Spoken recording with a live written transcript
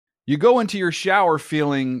You go into your shower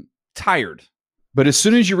feeling tired, but as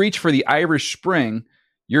soon as you reach for the Irish Spring,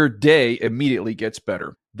 your day immediately gets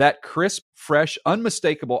better. That crisp, fresh,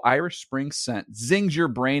 unmistakable Irish Spring scent zings your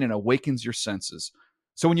brain and awakens your senses.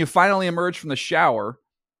 So when you finally emerge from the shower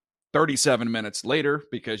 37 minutes later,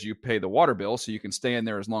 because you pay the water bill so you can stay in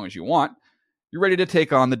there as long as you want, you're ready to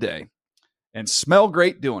take on the day and smell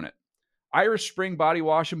great doing it. Irish Spring Body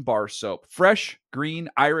Wash and Bar Soap. Fresh, green,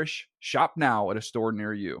 Irish. Shop now at a store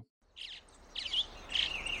near you.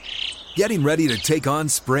 Getting ready to take on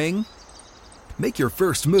spring? Make your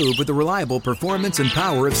first move with the reliable performance and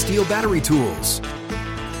power of Steel battery tools.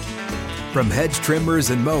 From hedge trimmers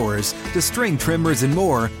and mowers to string trimmers and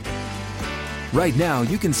more, right now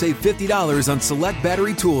you can save $50 on select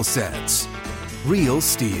battery tool sets. Real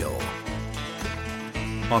Steel.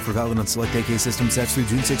 Offer valid on select AK system sets through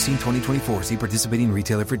June 16, 2024. See participating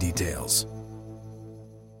retailer for details.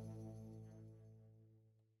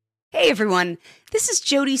 Hey everyone, this is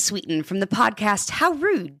Jodie Sweetin from the podcast How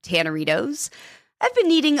Rude, Tanneritos. I've been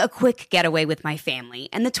needing a quick getaway with my family,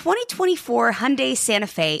 and the 2024 Hyundai Santa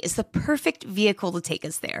Fe is the perfect vehicle to take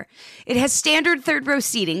us there. It has standard third-row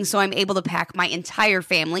seating, so I'm able to pack my entire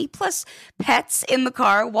family, plus pets, in the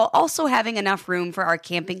car, while also having enough room for our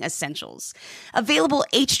camping essentials. Available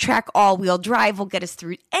H-Track all-wheel drive will get us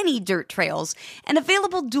through any dirt trails, and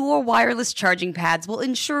available dual wireless charging pads will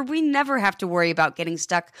ensure we never have to worry about getting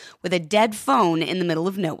stuck with a dead phone in the middle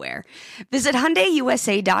of nowhere. Visit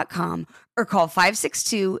HyundaiUSA.com or call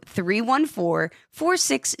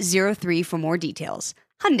 562-314-4603 for more details.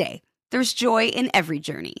 Hyundai, there's joy in every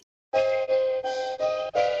journey.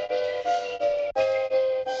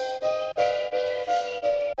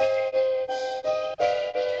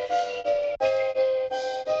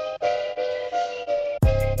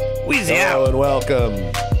 Hello and welcome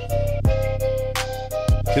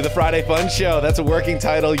to the Friday Fun Show. That's a working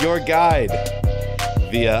title, your guide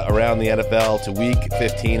via Around the NFL to Week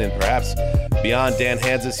 15 and perhaps beyond. Dan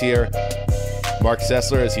Hanzus is here. Mark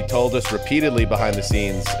Sessler, as he told us repeatedly behind the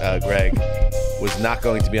scenes, Greg, was not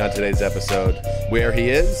going to be on today's episode. Where he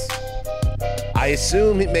is, I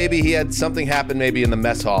assume maybe he had something happen maybe in the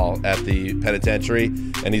mess hall at the penitentiary,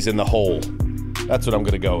 and he's in the hole. That's what I'm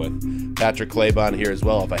going to go with. Patrick Claybon here as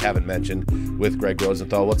well, if I haven't mentioned, with Greg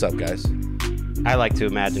Rosenthal. What's up, guys? I like to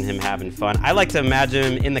imagine him having fun. I like to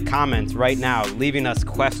imagine him in the comments right now, leaving us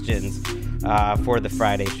questions for the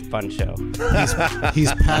Friday Fun Show.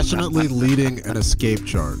 He's passionately leading an escape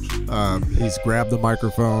charge. He's grabbed the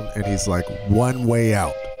microphone and he's like, one way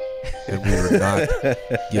out. And we are not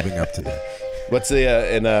giving up today. What's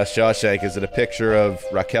the in Shawshank? Is it a picture of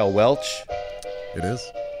Raquel Welch? It is.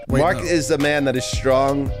 Wait, Mark no. is a man that is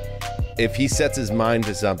strong. If he sets his mind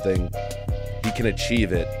to something, he can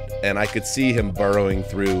achieve it. And I could see him burrowing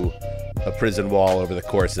through a prison wall over the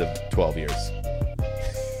course of 12 years.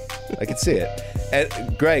 I could see it.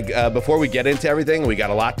 And Greg, before we get into everything, we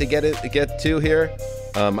got a lot to get to here.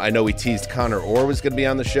 I know we teased Connor Orr was going to be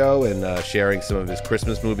on the show and sharing some of his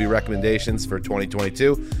Christmas movie recommendations for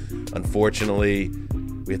 2022. Unfortunately,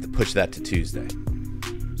 we have to push that to Tuesday.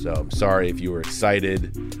 So I'm sorry if you were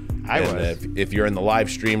excited. If you're in the live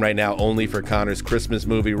stream right now only for Connor's Christmas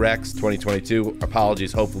movie Rex 2022,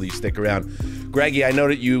 apologies. Hopefully you stick around. Greggy, I know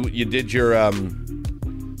that you did your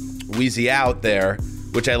Wheezy Out there,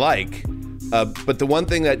 which I like. But the one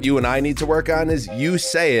thing that you and I need to work on is you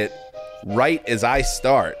say it right as I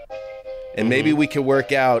start. And maybe we can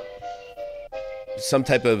work out some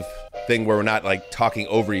type of thing where we're not like talking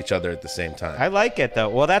over each other at the same time. I like it though.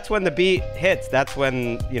 Well, that's when the beat hits. That's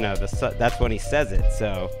when that's when he says it.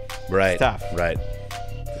 So right, it's tough. Right.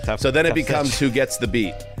 It's tough, so then it tough becomes stitch. who gets the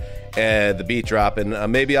beat, the beat drop,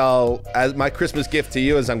 and maybe as my Christmas gift to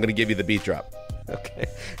you is I'm going to give you the beat drop. Okay,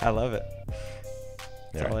 I love it.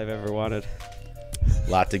 That's all I've ever wanted. A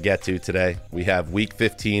lot to get to today. We have Week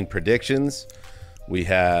 15 predictions. We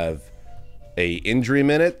have a injury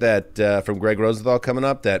minute that from Greg Rosenthal coming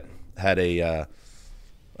up that had a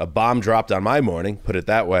bomb dropped on my morning, put it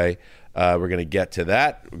that way. We're going to get to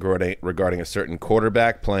that regarding a certain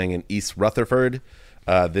quarterback playing in East Rutherford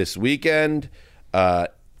this weekend.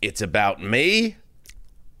 It's about me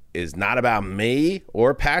is not about me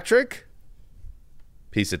or Patrick.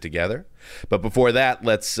 Piece it together. But before that,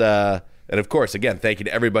 let's and of course, again, thank you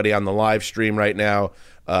to everybody on the live stream right now.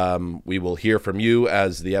 We will hear from you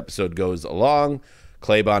as the episode goes along.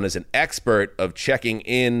 Claybon is an expert of checking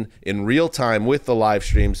in real time with the live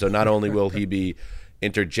stream, so not only will he be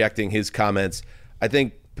interjecting his comments, I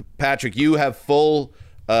think, Patrick, you have full,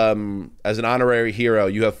 as an honorary hero,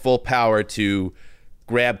 you have full power to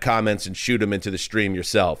grab comments and shoot them into the stream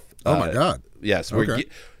yourself. Oh, my God. Yes. Okay.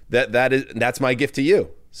 That's my gift to you.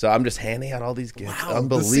 So I'm just handing out all these gifts. Wow,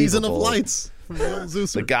 Unbelievable. the season of lights from the old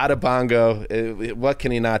Zeuser. The God of Bongo. What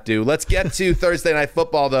can he not do? Let's get to Thursday Night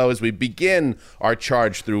Football, though, as we begin our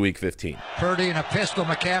charge through Week 15. Purdy and a pistol.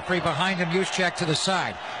 McCaffrey behind him. Juszczyk to the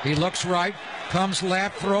side. He looks right, comes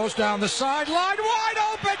left, throws down the sideline.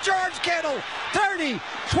 Wide open, George Kittle. 30,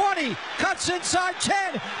 20, cuts inside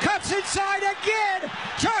 10, cuts inside again.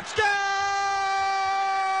 Touchdown!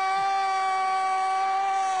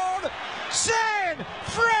 San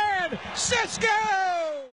Francisco!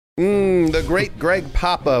 The great Greg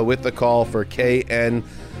Papa with the call for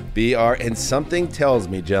KNBR. And something tells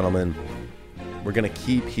me, gentlemen, we're going to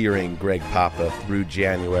keep hearing Greg Papa through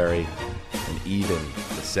January and even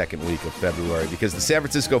the second week of February, because the San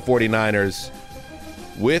Francisco 49ers,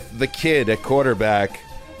 with the kid at quarterback,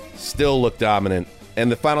 still look dominant. And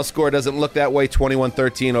the final score doesn't look that way,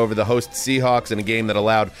 21-13 over the host Seahawks in a game that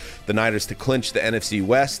allowed the Niners to clinch the NFC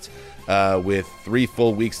West with 3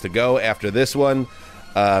 full weeks to go after this one.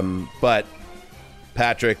 But,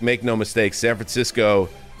 Patrick, make no mistake, San Francisco,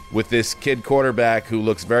 with this kid quarterback who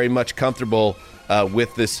looks very much comfortable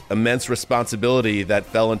with this immense responsibility that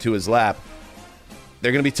fell into his lap,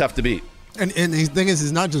 they're going to be tough to beat. And the thing is,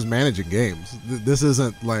 he's not just managing games. This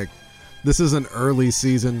isn't early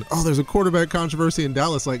season. Oh, there's a quarterback controversy in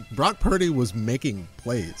Dallas. Like, Brock Purdy was making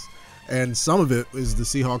plays. And some of it is the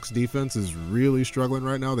Seahawks defense is really struggling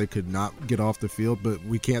right now. They could not get off the field, but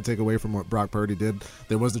we can't take away from what Brock Purdy did.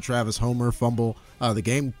 There was the Travis Homer fumble. The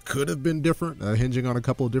game could have been different, hinging on a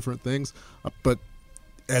couple of different things. But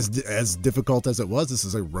as difficult as it was, this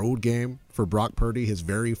is a road game for Brock Purdy, his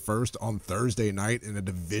very first on Thursday night in a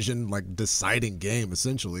division, deciding game,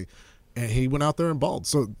 essentially. And he went out there and balled.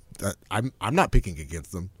 So I'm not picking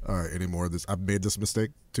against them anymore. I've made this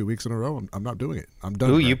mistake 2 weeks in a row. I'm not doing it. I'm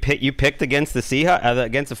done. Ooh, you picked against the Seahawks,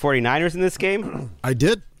 against the 49ers in this game? I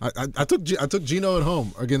did. I took Geno at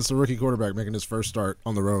home against the rookie quarterback making his first start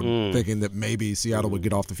on the road, thinking that maybe Seattle would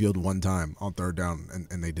get off the field one time on third down,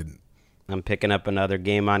 and they didn't. I'm picking up another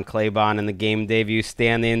game on Claybon in the game debut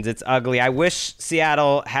stand-ins. It's ugly. I wish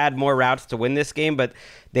Seattle had more routes to win this game, but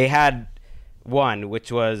they had one,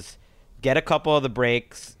 which was get a couple of the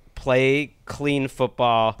breaks, play clean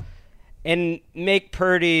football, and make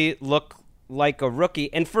Purdy look like a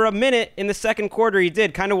rookie. And for a minute in the second quarter, he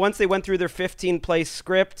did. Kind of once they went through their 15-play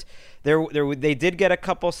script, they did get a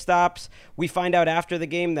couple stops. We find out after the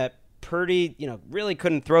game that Purdy, really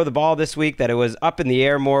couldn't throw the ball this week, that it was up in the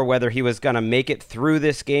air more whether he was going to make it through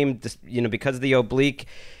this game, because of the oblique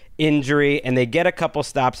injury. And they get a couple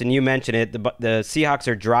stops, and you mentioned it. The Seahawks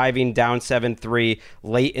are driving down 7-3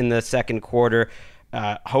 late in the second quarter.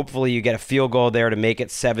 Hopefully you get a field goal there to make it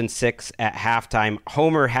 7-6 at halftime.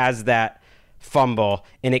 Homer has that fumble,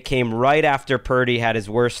 and it came right after Purdy had his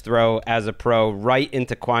worst throw as a pro, right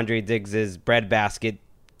into Quandre Diggs' breadbasket.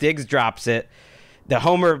 Diggs drops it. The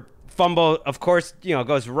Homer fumble, of course,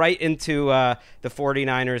 goes right into the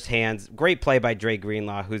 49ers' hands. Great play by Dre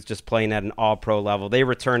Greenlaw, who's just playing at an all-pro level. They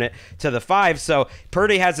return it to the 5. So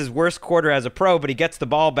Purdy has his worst quarter as a pro, but he gets the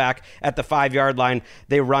ball back at the 5-yard line.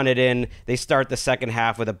 They run it in. They start the second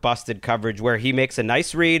half with a busted coverage where he makes a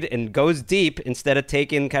nice read and goes deep instead of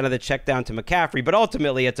taking kind of the check down to McCaffrey. But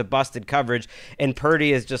ultimately, it's a busted coverage, and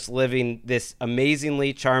Purdy is just living this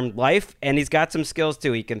amazingly charmed life, and he's got some skills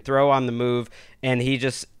too. He can throw on the move, and he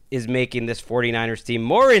just is making this 49ers team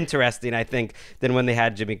more interesting, I think, than when they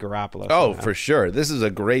had Jimmy Garoppolo. Oh, for sure. This is a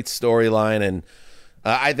great storyline, and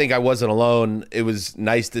I think I wasn't alone. It was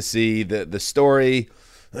nice to see the story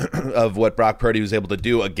of what Brock Purdy was able to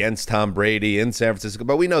do against Tom Brady in San Francisco.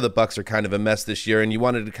 But we know the Bucs are kind of a mess this year, and you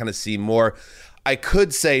wanted to kind of see more. I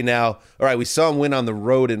could say now, all right, we saw him win on the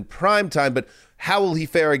road in prime time, but how will he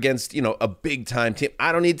fare against, a big-time team?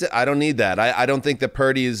 I don't need that. I don't think that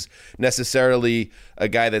Purdy is necessarily a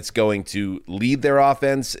guy that's going to lead their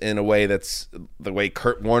offense in a way that's the way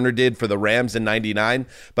Kurt Warner did for the Rams in '99.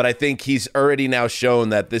 But I think he's already now shown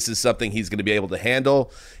that this is something he's going to be able to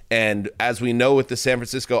handle. And as we know with the San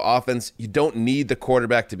Francisco offense, you don't need the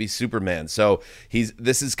quarterback to be Superman. So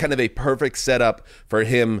this is kind of a perfect setup for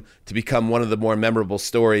him to become one of the more memorable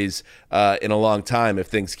stories in a long time if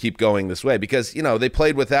things keep going this way. Because, they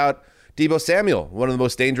played without Deebo Samuel, one of the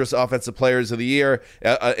most dangerous offensive players of the year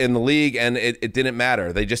in the league, and it didn't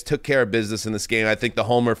matter. They just took care of business in this game. I think the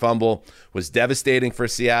Homer fumble was devastating for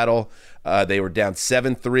Seattle. They were down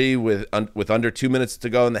 7-3 with under 2 minutes to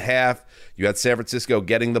go in the half. You had San Francisco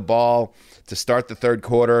getting the ball to start the third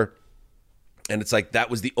quarter. And it's like that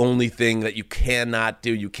was the only thing that you cannot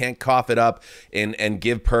do. You can't cough it up and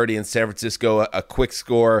give Purdy and San Francisco a quick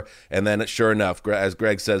score. And then, sure enough, as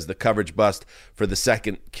Greg says, the coverage bust for the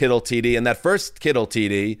second Kittle TD. And that first Kittle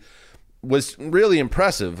TD, was really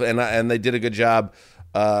impressive, and they did a good job,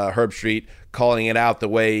 Herb Street, calling it out the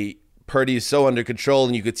way Purdy is so under control,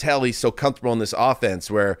 and you could tell he's so comfortable in this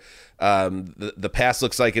offense where the pass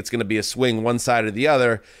looks like it's going to be a swing one side or the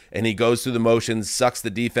other, and he goes through the motions, sucks the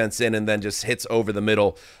defense in, and then just hits over the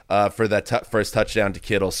middle for that first touchdown to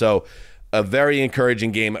Kittle. So a very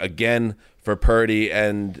encouraging game again for Purdy,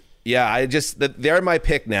 and yeah, they're my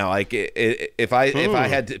pick now. Like if I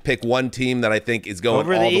had to pick one team that I think is going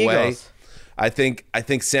over all the way. Eagles. I think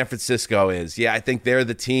San Francisco is. Yeah, I think they're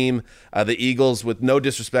the team. The Eagles, with no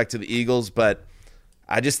disrespect to the Eagles, but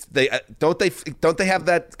don't they have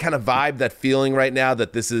that kind of vibe, that feeling right now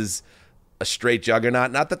that this is a straight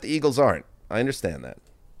juggernaut? Not that the Eagles aren't. I understand that.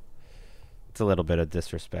 It's a little bit of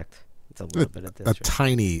disrespect. A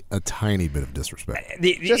tiny bit of disrespect.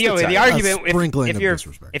 The argument,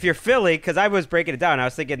 if you're Philly, because I was breaking it down, I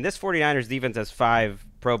was thinking this 49ers defense has 5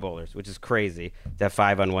 Pro Bowlers, which is crazy to have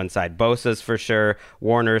 5 on one side. Bosa's for sure,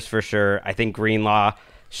 Warner's for sure. I think Greenlaw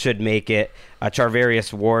should make it.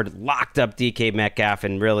 Charvarius Ward locked up DK Metcalf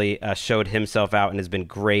and really showed himself out and has been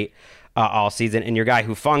great all season. And your guy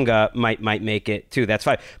Hufanga might make it too. That's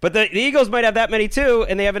fine. But the Eagles might have that many too,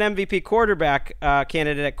 and they have an MVP quarterback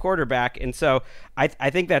candidate at quarterback. And so I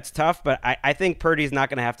think that's tough, but I think Purdy's not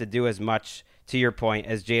going to have to do as much, to your point,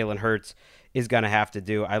 as Jalen Hurts is going to have to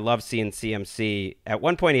do. I love seeing CMC. At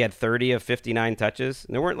one point, he had 30 of 59 touches.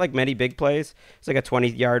 And there weren't like many big plays. It's like a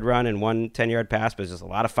 20-yard run and one 10-yard pass, but it's just a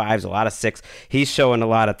lot of 5s, a lot of 6. He's showing a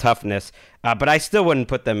lot of toughness. But I still wouldn't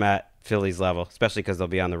put them at Philly's level, especially because they'll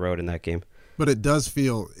be on the road in that game. But it does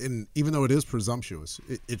feel, even though it is presumptuous,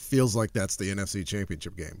 it feels like that's the NFC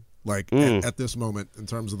Championship game. Like at this moment, in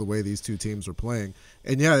terms of the way these two teams are playing.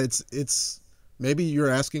 And yeah, it's maybe you're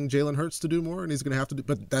asking Jalen Hurts to do more, and he's going to have to do.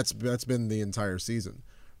 But that's been the entire season,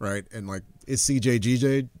 right? And like, is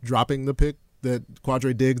CJ dropping the pick that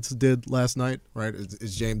Quadre Diggs did last night, right?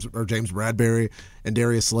 Is James Bradbury and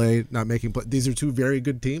Darius Slay not making play? These are two very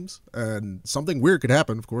good teams, and something weird could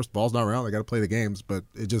happen. Of course, ball's not around; they got to play the games, but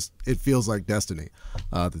it feels like destiny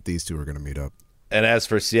that these two are going to meet up. And as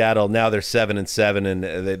for Seattle, now they're 7-7,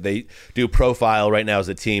 and they do profile right now as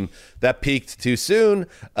a team that peaked too soon.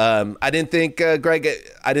 I didn't think Greg.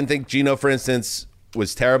 I didn't think Geno, for instance,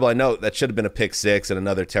 was terrible. I know that should have been a pick 6 and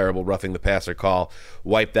another terrible roughing the passer call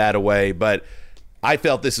wiped that away. But I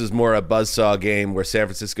felt this was more a buzzsaw game where San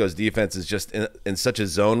Francisco's defense is just in such a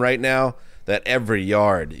zone right now that every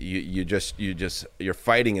yard you're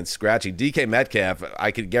fighting and scratching. DK Metcalf, I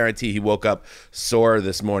could guarantee he woke up sore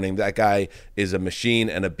this morning. That guy is a machine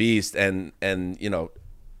and a beast, and you know,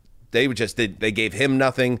 they gave him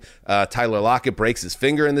nothing. Tyler Lockett breaks his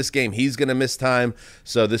finger in this game. He's going to miss time.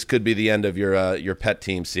 So this could be the end of your pet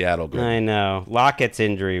team, Seattle. Group. I know. Lockett's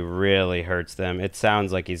injury really hurts them. It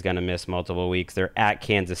sounds like he's going to miss multiple weeks. They're at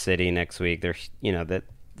Kansas City next week. They're, you know,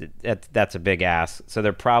 that's a big ask. So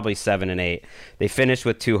they're probably 7-8. They finished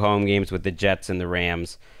with 2 home games with the Jets and the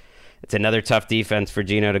Rams. It's another tough defense for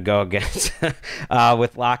Geno to go against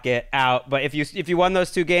with Lockett out. But if you won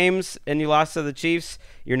those 2 games and you lost to the Chiefs,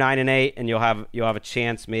 you're 9-8, and you'll have a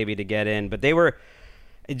chance maybe to get in. But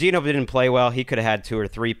Geno didn't play well. He could have had 2 or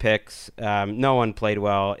 3 picks. No one played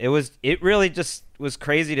well. It really just was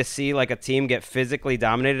crazy to see like a team get physically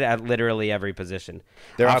dominated at literally every position.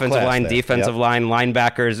 Their offensive line, defensive line,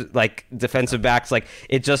 linebackers, like defensive backs, like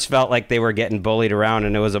it just felt like they were getting bullied around,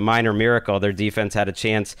 and it was a minor miracle their defense had a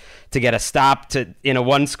chance to get a stop in a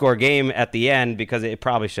 1-score game at the end, because it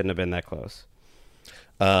probably shouldn't have been that close.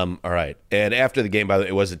 All right. And after the game, by the way,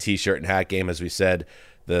 it was a T-shirt and hat game, as we said.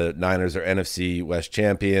 The Niners are NFC West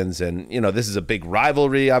champions, and you know this is a big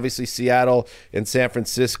rivalry. Obviously, Seattle and San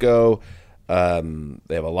Francisco.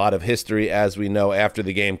 They have a lot of history, as we know. After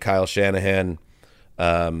the game, Kyle Shanahan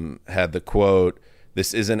had the quote,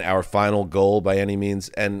 "This isn't our final goal by any means."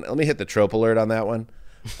 And let me hit the trope alert on that one.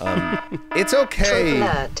 It's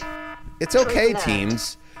okay. It's okay,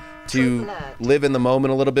 teams, to live in the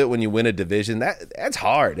moment a little bit when you win a division. That's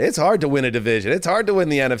hard. It's hard to win a division. It's hard to win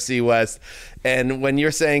the NFC West. And when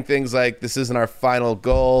you're saying things like, this isn't our final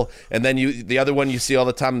goal, and then the other one you see all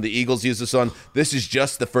the time, the Eagles use this on, this is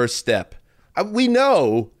just the first step. We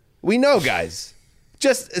know, guys.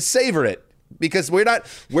 Just savor it, because we're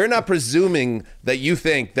not presuming that you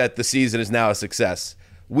think that the season is now a success.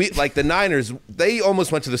 We, like the Niners, they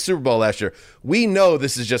almost went to the Super Bowl last year. We know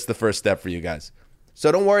this is just the first step for you guys.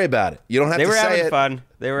 So don't worry about it. You don't have to say it. They were having fun.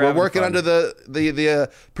 We're working under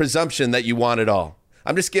the presumption that you want it all.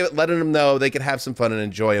 I'm just letting them know they can have some fun and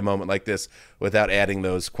enjoy a moment like this without adding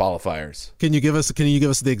those qualifiers. Can you give us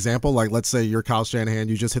the example? Like, let's say you're Kyle Shanahan,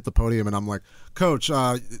 you just hit the podium, and I'm like, Coach,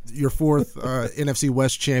 your 4th NFC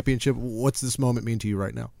West championship. What's this moment mean to you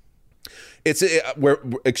right now? We're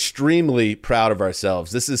extremely proud of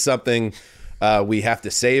ourselves. This is something we have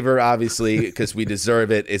to savor, obviously, because we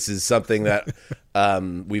deserve it. This is something that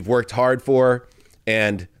we've worked hard for,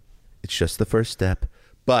 and it's just the first step.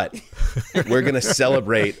 But we're going to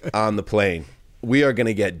celebrate on the plane. We are going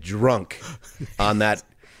to get drunk on that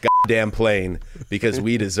goddamn plane because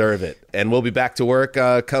we deserve it. And we'll be back to work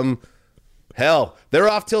come hell. They're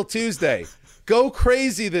off till Tuesday. Go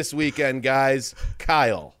crazy this weekend, guys.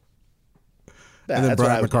 Kyle. And then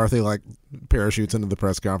Brian McCarthy parachutes into the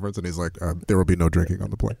press conference and he's like, there will be no drinking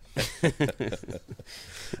on the plane.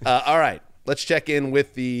 All right. Let's check in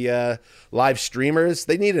with the live streamers.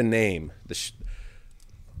 They need a name.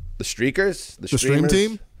 The Streakers? The Stream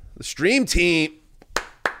Team? The Stream Team.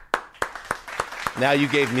 Now you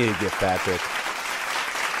gave me a gift, Patrick.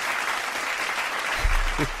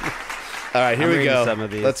 All right, here we go.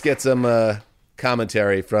 Let's get some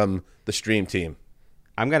commentary from the Stream Team.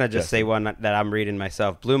 I'm going to just say one that I'm reading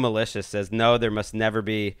myself. Blue Malicious says, no, there must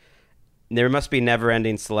be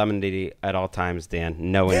never-ending solemnity at all times, Dan.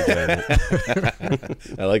 No enjoyment.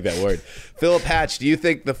 I like that word. Philip Hatch, do you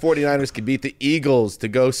think the 49ers could beat the Eagles to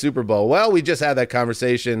go Super Bowl? Well, we just had that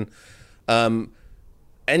conversation. And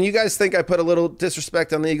you guys think I put a little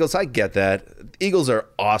disrespect on the Eagles. I get that. The Eagles are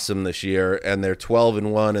awesome this year, and they're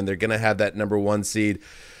 12-1, and they're going to have that number 1 seed.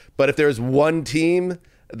 But if there's one team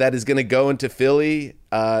that is going to go into Philly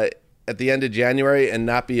at the end of January and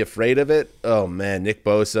not be afraid of it, oh, man, Nick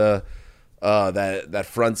Bosa, that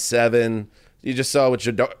front seven. You just saw what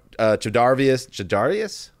Charvarius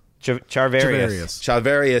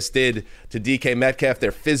did to DK Metcalf.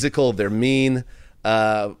 They're physical. They're mean.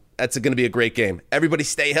 That's going to be a great game. Everybody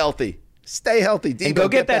stay healthy. Stay healthy. Debo, and go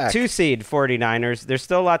get that 2 seed, 49ers. There's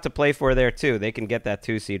still a lot to play for there, too. They can get that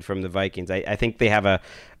 2 seed from the Vikings. I think they have a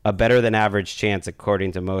better than average chance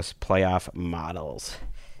according to most playoff models.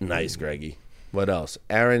 Nice, Greggy. What else?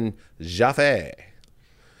 Aaron Jaffe.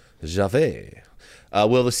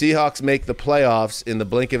 Will the Seahawks make the playoffs? In the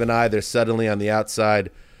blink of an eye, they're suddenly on the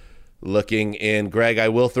outside looking in. Greg, I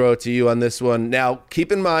will throw it to you on this one. Now,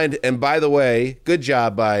 keep in mind, and by the way, good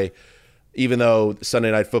job by, even though the Sunday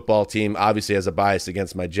Night Football team obviously has a bias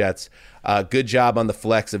against my Jets, good job on the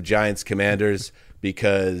flex of Giants Commanders,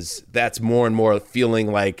 because that's more and more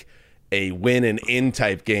feeling like a win and in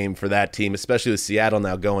type game for that team, especially with Seattle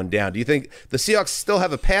now going down. Do you think the Seahawks still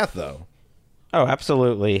have a path, though? Oh,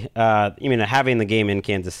 absolutely. Having the game in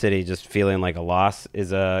Kansas City just feeling like a loss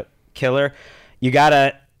is a killer. You got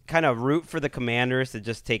to kind of root for the Commanders to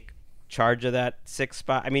just take charge of that 6th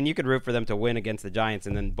spot. I mean, you could root for them to win against the Giants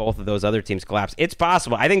and then both of those other teams collapse. It's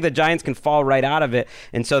possible. I think the Giants can fall right out of it,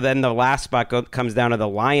 and so then the last spot comes down to the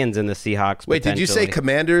Lions and the Seahawks. Wait, did you say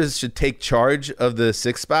Commanders should take charge of the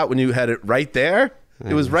 6th spot when you had it right there?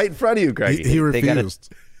 It was right in front of you, Greg. He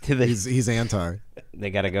refused. He's anti. They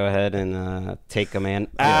got to go ahead and take command.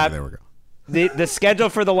 There we go. The schedule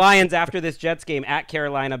for the Lions after this Jets game at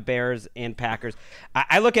Carolina, Bears, and Packers.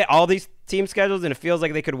 I look at all these team schedules, and it feels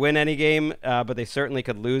like they could win any game, but they certainly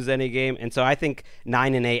could lose any game. And so I think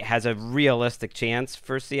 9-8 has a realistic chance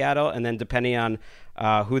for Seattle. And then depending on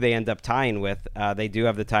who they end up tying with, they do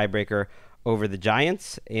have the tiebreaker over the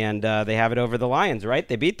Giants, and they have it over the Lions, right?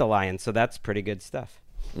 They beat the Lions, so that's pretty good stuff.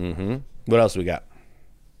 Mm-hmm. What else we got?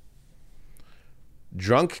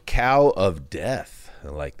 Drunk Cow of Death. I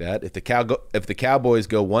like that. If the Cowboys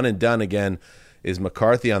go one and done again, is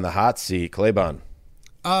McCarthy on the hot seat? Claybon.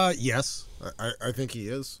 Yes, I think he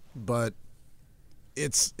is. But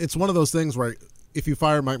it's one of those things where if you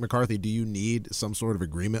fire Mike McCarthy, do you need some sort of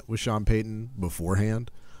agreement with Sean Payton beforehand?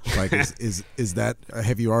 Like, is that,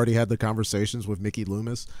 have you already had the conversations with Mickey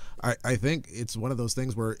Loomis? I think it's one of those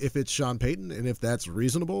things where if it's Sean Payton and if that's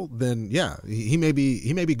reasonable, then yeah, he may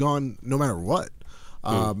be gone no matter what.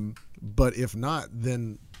 But if not,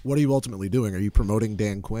 then what are you ultimately doing? Are you promoting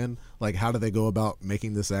Dan Quinn? Like, how do they go about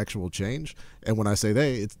making this actual change? And when I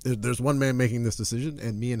say there's one man making this decision,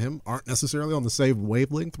 and me and him aren't necessarily on the same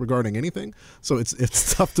wavelength regarding anything. So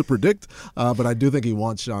it's tough to predict. But I do think he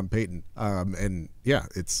wants Sean Payton. And yeah,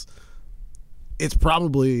 it's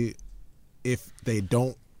probably, if they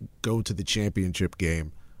don't go to the championship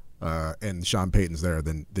game, and Sean Payton's there,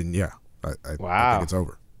 then yeah, I think it's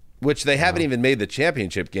over. Which they haven't even made the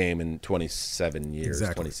championship game in 27 years,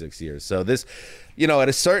 exactly. 26 years. So this, at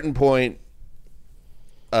a certain point,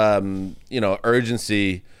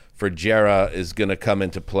 urgency for Jera is going to come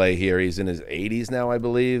into play here. He's in his 80s now, I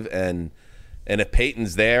believe. And if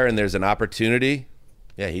Peyton's there and there's an opportunity,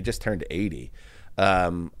 yeah, he just turned 80.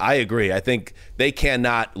 I agree. I think they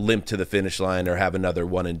cannot limp to the finish line or have another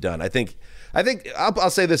one and done. I think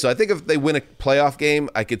I'll say this. I think if they win a playoff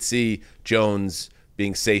game, I could see Jones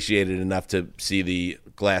being satiated enough to see the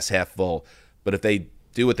glass half full. But if they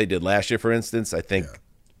do what they did last year, for instance, I think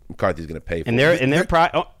McCarthy's going to pay for and it.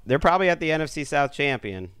 They're probably at the NFC South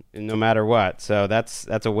champion, no matter what. So that's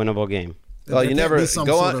a winnable game. Well, you never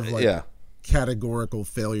go on. Categorical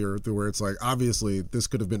failure to where it's like, obviously this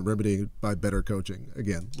could have been remedied by better coaching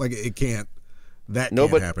again. Like it can't. That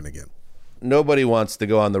can't happen again. Nobody wants to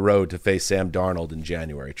go on the road to face Sam Darnold in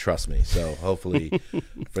January. Trust me. So hopefully,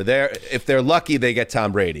 if they're lucky, they get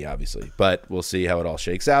Tom Brady, obviously. But we'll see how it all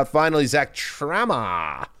shakes out. Finally, Zach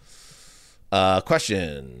Trama.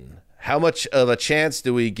 Question: how much of a chance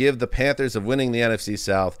do we give the Panthers of winning the NFC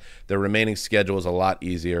South? Their remaining schedule is a lot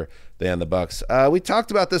easier than the Bucs. We talked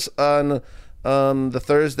about this on the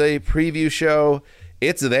Thursday preview show.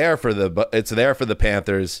 It's there for the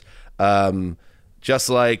Panthers. Just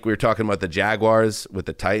like we were talking about the Jaguars with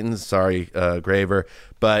the Titans. Sorry, Graver.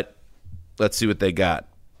 But let's see what they got.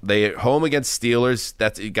 They home against Steelers.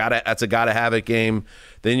 That's a gotta have it game.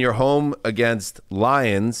 Then you're home against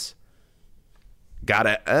Lions. You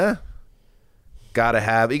gotta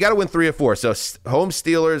win 3 or 4. So home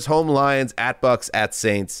Steelers, home Lions, at Bucs, at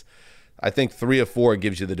Saints. I think 3 or 4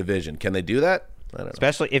 gives you the division. Can they do that? I don't know.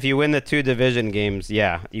 Especially if you win the 2 division games.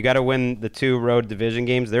 Yeah, you got to win the 2 road division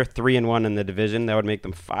games. They're 3-1 in the division. That would make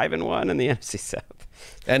them 5-1 in the NFC South.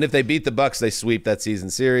 And if they beat the Bucs, they sweep that season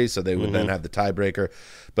series, so they would then have the tiebreaker.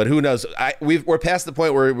 But who knows? We're past the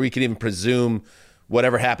point where we can even presume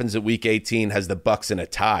whatever happens at Week 18 has the Bucs in a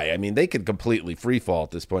tie. I mean, they could completely free fall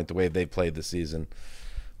at this point the way they've played this season.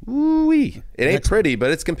 Ooh-wee. It ain't pretty,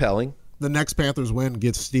 but it's compelling. The next Panthers win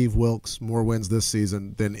gets Steve Wilkes more wins this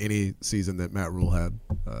season than any season that Matt Rule had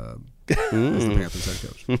as the Panthers head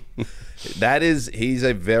coach. He's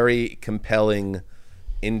a very compelling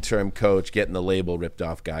interim coach, getting the label ripped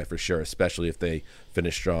off guy for sure, especially if they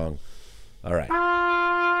finish strong. All right.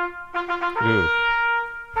 Ooh.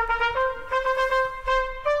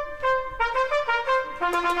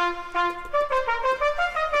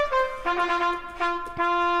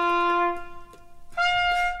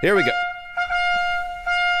 Here we go.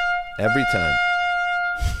 Every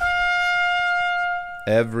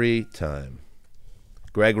time.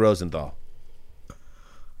 Greg Rosenthal.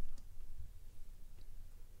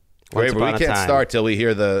 We can't start till we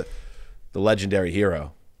hear the legendary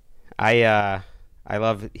hero. I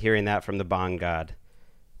love hearing that from the Bong God,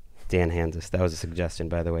 Dan Hansis. That was a suggestion,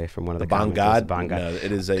 by the way, from one of the Bong God. Bong God. No,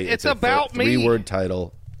 it's about me. 3-word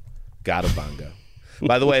title. God of Bongo.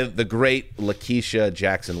 By the way, the great Lakeisha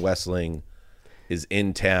Jackson Wessling is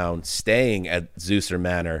in town, staying at Zeuser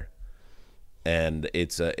Manor, and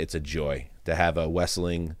it's a joy to have a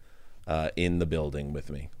Wessling in the building with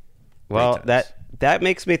me. Well, that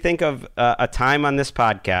makes me think of a time on this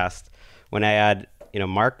podcast when I had,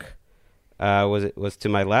 Mark was to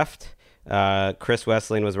my left. Chris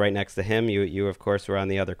Wessling was right next to him. You of course were on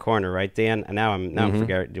the other corner, right, Dan? And now I'm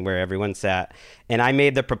forgetting where everyone sat. And I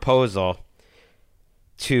made the proposal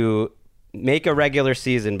to make a regular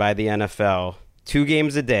season by the NFL 2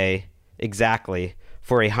 games a day exactly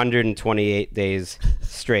for 128 days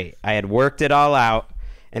straight. I had worked it all out,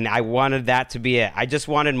 and I wanted that to be it. I just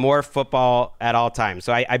wanted more football at all times.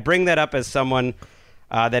 So I bring that up as someone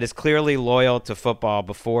that is clearly loyal to football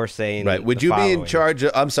before saying right. Would you be in charge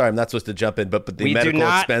of, I'm sorry, I'm not supposed to jump in, but the medical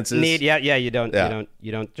expenses? You don't jump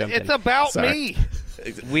in. It's about me.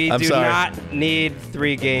 We do not need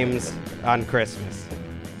 3 games on Christmas.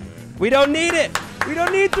 We don't need it. We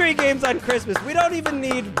don't need 3 games on Christmas. We don't even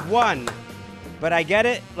need 1. But I get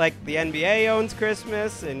it. Like, the NBA owns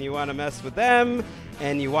Christmas, and you want to mess with them,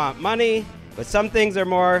 and you want money. But some things are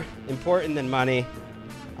more important than money.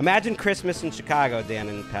 Imagine Christmas in Chicago, Dan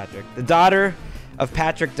and Patrick. The daughter of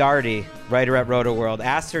Patrick Daugherty, writer at RotoWorld,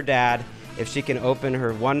 asks her dad if she can open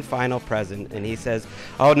her one final present, and he says,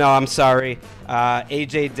 "Oh no, I'm sorry.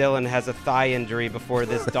 A.J. Dillon has a thigh injury before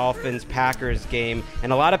this Dolphins-Packers game,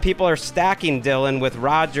 and a lot of people are stacking Dillon with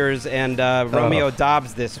Rodgers and Romeo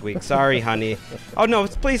Doubs this week. Sorry, honey." "Oh no,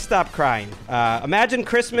 please stop crying." Imagine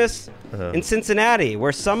Christmas in Cincinnati,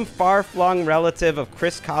 where some far-flung relative of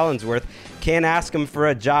Chris Collinsworth can't ask him for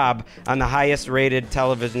a job on the highest-rated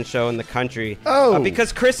television show in the country.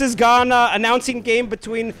 Because Chris is gone announcing game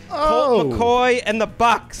between Colt McCoy and the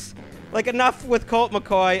Bucks. Like, enough with Colt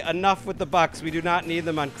McCoy, enough with the Bucks. We do not need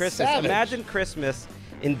them on Christmas. Savage. Imagine Christmas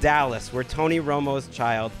in Dallas, where Tony Romo's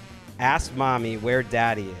child asks mommy where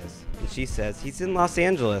daddy is. And she says, he's in Los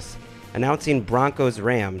Angeles, announcing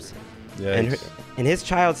Broncos-Rams. And his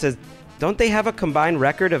child says, don't they have a combined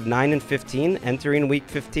record of 9-15 entering week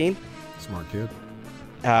 15? Smart kid.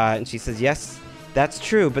 And she says, yes, that's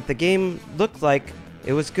true, but the game looked like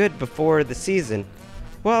it was good before the season.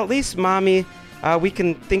 Well, at least mommy we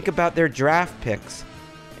can think about their draft picks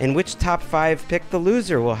and which top 5 pick the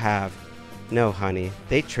loser will have. No, honey,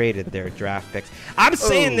 they traded their draft picks. I'm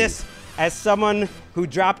saying this as someone who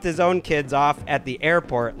dropped his own kids off at the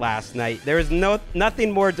airport last night. There is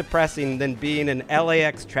nothing more depressing than being in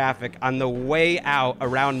LAX traffic on the way out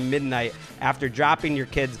around midnight after dropping your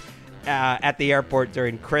kids at the airport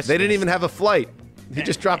during Christmas. They didn't even have a flight. You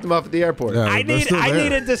just dropped them off at the airport. Yeah, I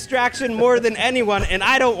need a distraction more than anyone, and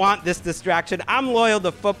I don't want this distraction. I'm loyal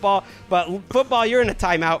to football, but football, you're in a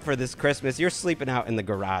timeout for this Christmas. You're sleeping out in the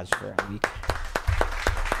garage for a week.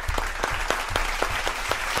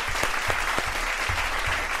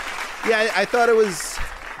 Yeah, I thought it was.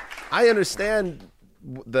 I understand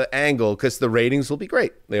the angle because the ratings will be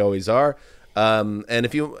great. They always are. And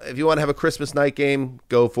if you want to have a Christmas night game,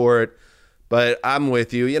 go for it. But I'm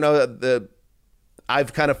with you. You know,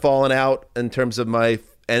 I've kind of fallen out in terms of my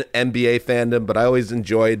NBA fandom, but I always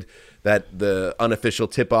enjoyed the unofficial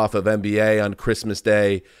tip-off of NBA on Christmas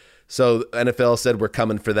Day. So NFL said we're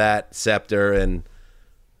coming for that scepter, and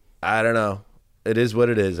I don't know. It is what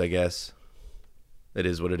it is, I guess. It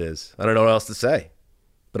is what it is. I don't know what else to say,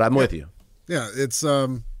 but I'm with you. Yeah, it's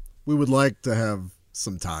we would like to have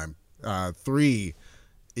some time. 3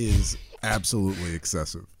 is absolutely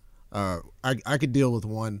excessive. I could deal with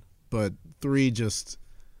 1, but 3 just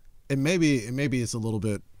maybe it's a little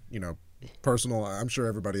bit, personal. I'm sure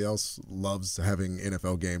everybody else loves having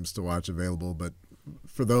NFL games to watch available, but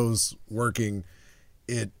for those working,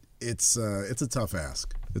 it's a tough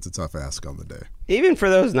ask. It's a tough ask on the day. Even for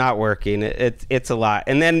those not working, it's a lot.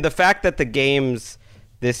 And then the fact that the games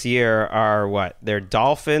this year are what? They're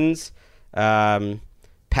Dolphins,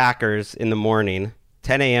 Packers in the morning,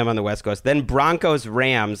 10 a.m. on the West Coast. Then Broncos,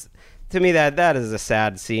 Rams. To me, that is a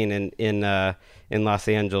sad scene in Los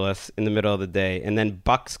Angeles in the middle of the day. And then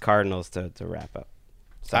Bucks, Cardinals to wrap up.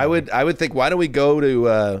 So I would think, why don't we go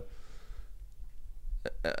to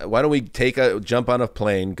why don't we jump on a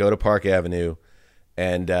plane, go to Park Avenue,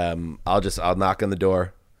 and I'll knock on the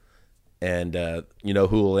door, and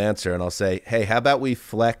who will answer, and I'll say, hey, how about we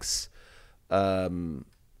flex Christmas,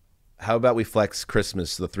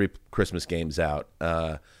 the 3 Christmas games out,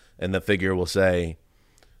 and the figure will say,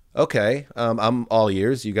 okay, I'm all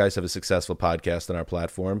ears. You guys have a successful podcast on our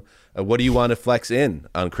platform. What do you want to flex in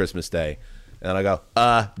on Christmas Day? And I go,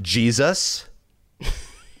 Jesus.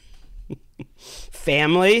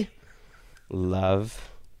 Family, love.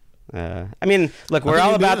 I mean, look, we're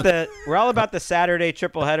all about the Saturday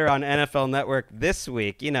triple header on NFL Network this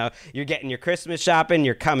week. You're getting your Christmas shopping,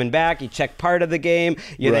 you're coming back, you check part of the game,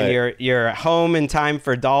 then you're home in time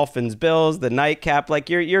for Dolphins Bills, the nightcap. Like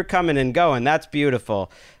you're coming and going. That's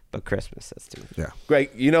beautiful. But Christmas, that's too much. Yeah.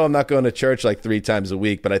 Greg, I'm not going to church like 3 times a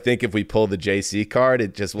week, but I think if we pull the JC card,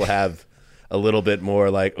 it just will have a little bit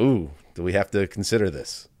more like, ooh, do we have to consider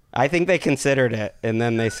this? I think they considered it, and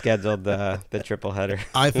then they scheduled the triple header.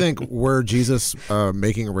 I think were Jesus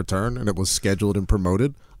making a return and it was scheduled and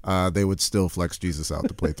promoted, they would still flex Jesus out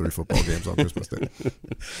to play 3 football games on Christmas Day.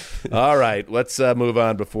 All right, let's move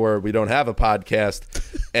on before we don't have a podcast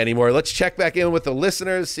anymore. Let's check back in with the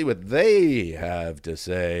listeners, see what they have to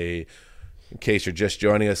say. In case you're just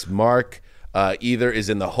joining us, Mark either is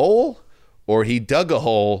in the hole or he dug a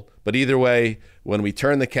hole, but either way, when we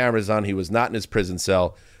turned the cameras on, he was not in his prison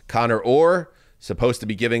cell. Connor Orr, supposed to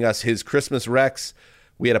be giving us his Christmas Rex.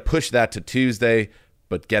 We had to push that to Tuesday,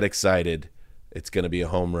 but get excited. It's going to be a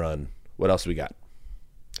home run. What else we got?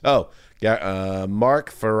 Oh,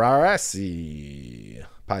 Mark Ferraresi,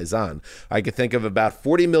 Paisan. I could think of about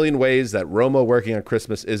 40 million ways that Romo working on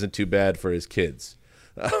Christmas isn't too bad for his kids.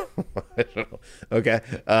 I don't know. Okay.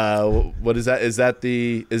 What is that? Is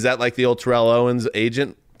that like the old Terrell Owens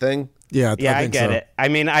agent thing? Yeah, I get so. It. I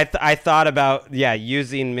mean, I thought about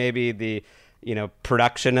using maybe the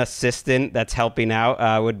production assistant that's helping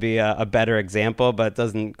out would be a better example, but it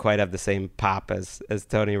doesn't quite have the same pop as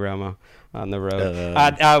Tony Romo on the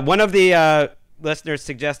road. One of the listeners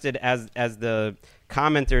suggested as the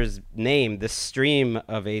commenter's name, the stream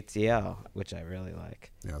of ATL, which I really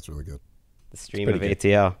like. Yeah, it's really good. The stream of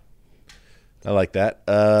ATL. I like that.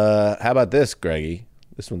 How about this, Greggy?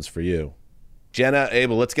 This one's for you. Jenna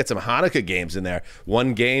Abel, let's get some Hanukkah games in there.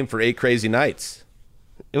 1 game for 8 crazy nights.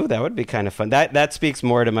 Ooh, that would be kind of fun. That speaks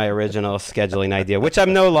more to my original scheduling idea, which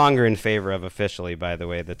I'm no longer in favor of officially, by the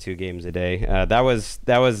way, the 2 games a day. That was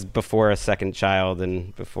before a second child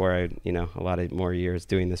and before a lot of more years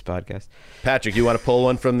doing this podcast. Patrick, you want to pull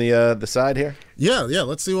one from the side here? Yeah.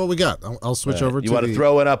 Let's see what we got. I'll switch over to you want to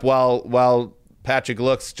throw it up while Patrick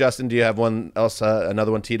looks. Justin, do you have one else?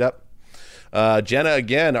 Another one teed up? Jenna,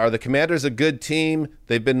 again, are the Commanders a good team?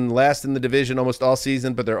 They've been last in the division almost all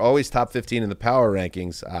season, but they're always top 15 in the power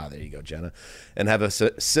rankings. There you go, Jenna. And have a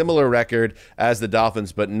similar record as the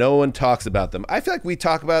Dolphins, but no one talks about them. I feel like we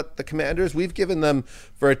talk about the Commanders. We've given them,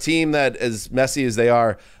 for a team that, as messy as they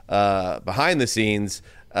are behind the scenes,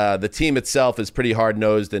 the team itself is pretty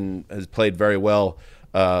hard-nosed and has played very well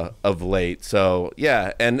of late. So,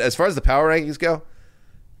 yeah, and as far as the power rankings go,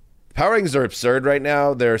 power rankings are absurd right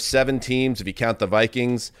now. There are 7 teams, if you count the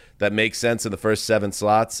Vikings, that make sense in the first 7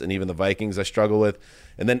 slots, and even the Vikings I struggle with.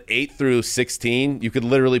 And then 8 through 16, you could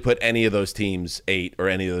literally put any of those teams 8 or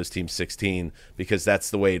any of those teams 16, because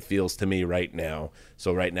that's the way it feels to me right now.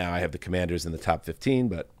 So right now I have the Commanders in the top 15,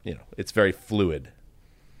 but it's very fluid.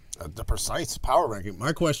 The precise power ranking.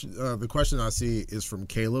 My question, the question I see is from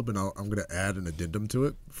Caleb, and I'm going to add an addendum to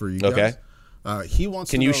it for you guys. Okay. He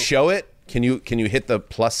wants. Can to you know, show it? Can you hit the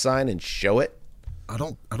plus sign and show it? I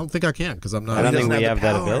don't think I can because I'm not. I don't think we have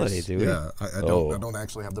have the that powers. ability, do we? Yeah, I don't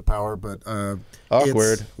actually have the power, but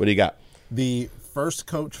Awkward. it's What do you got? the first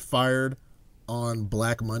coach fired on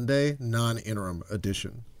Black Monday, non-interim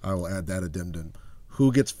edition. I will add that addendum.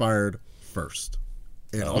 Who gets fired first?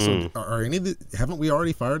 And also, are any of haven't we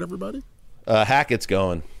already fired everybody? Hackett's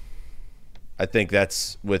going. I think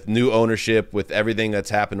that's with new ownership, with everything that's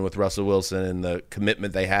happened with Russell Wilson and the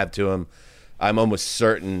commitment they have to him. I'm almost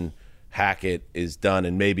certain Hackett is done,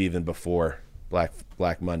 and maybe even before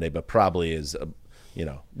Black Monday, but probably is.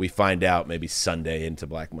 We find out maybe Sunday into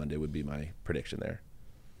Black Monday would be my prediction there.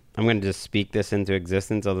 I'm going to just speak this into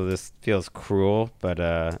existence, although this feels cruel,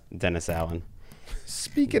 but Dennis Allen.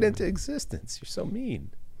 Speak it into existence. You're so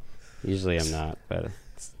mean. Usually I'm not, but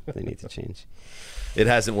they need to change. It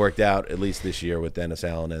hasn't worked out, at least this year, with Dennis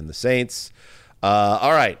Allen and the Saints.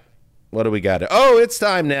 All right. What do we got? Oh, it's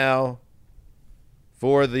time now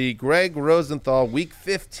for the Greg Rosenthal Week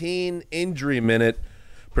 15 Injury Minute,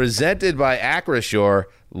 presented by Acrashore.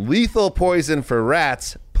 Lethal poison for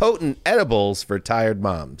rats, potent edibles for tired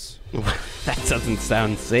moms. That doesn't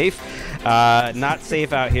sound safe. Not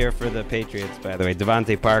safe out here for the Patriots, by the way.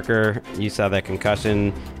 Devontae Parker, you saw that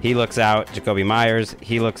concussion. He looks out. Jacoby Myers,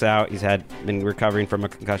 he looks out. He's been recovering from a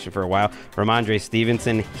concussion for a while. Ramondre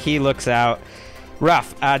Stevenson, he looks out.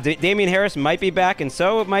 Rough. Damian Harris might be back, and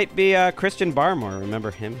so it might be Christian Barmore.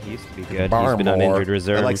 Remember him? He used to be good. He's been on injured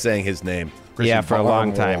reserve. I like saying his name. Yeah, for a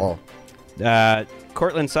long time.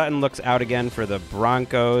 Cortland Sutton looks out again for the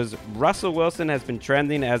Broncos. Russell Wilson has been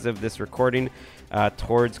trending as of this recording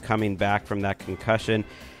towards coming back from that concussion.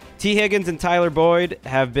 T. Higgins and Tyler Boyd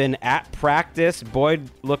have been at practice. Boyd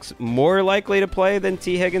looks more likely to play than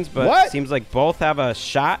T. Higgins, but seems like both have a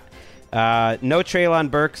shot. No Treylon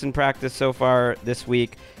Burks in practice so far this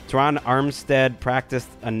week. Teron Armstead practiced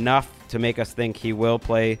enough to make us think he will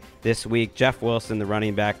play this week. Jeff Wilson, the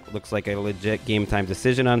running back, looks like a legit game-time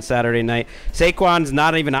decision on Saturday night. Saquon's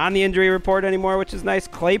not even on the injury report anymore, which is nice.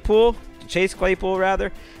 Chase Claypool,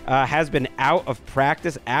 has been out of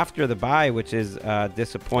practice after the bye, which is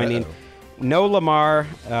disappointing. No Lamar,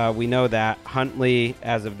 we know that. Huntley,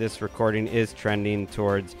 as of this recording, is trending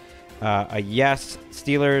towards a yes.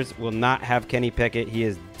 Steelers will not have Kenny Pickett. He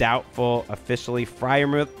is doubtful officially.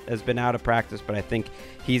 Freiermuth has been out of practice, but I think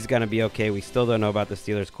he's going to be okay. We still don't know about the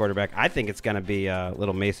Steelers quarterback. I think it's going to be a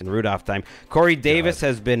little Mason Rudolph time. Corey Davis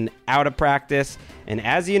has been out of practice. And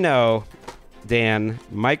as you know, Dan,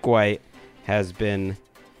 Mike White has been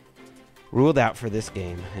ruled out for this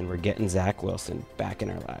game, and we're getting Zach Wilson back in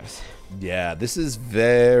our lives. Yeah, this is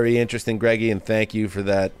very interesting, Greggy, and thank you for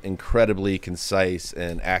that incredibly concise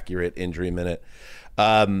and accurate injury minute.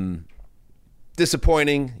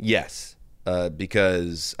 Disappointing, yes,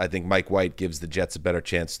 because I think Mike White gives the Jets a better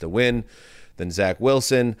chance to win than Zach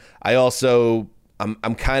Wilson.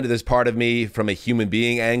 I'm kind of, this part of me from a human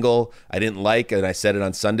being angle I didn't like, and I said it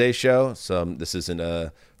on Sunday's show, so this isn't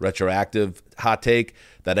a retroactive hot take,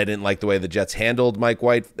 that I didn't like the way the Jets handled Mike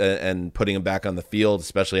White and putting him back on the field,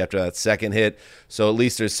 especially after that second hit. So at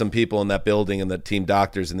least there's some people in that building and the team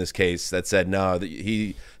doctors in this case that said no,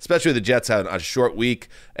 especially the Jets had a short week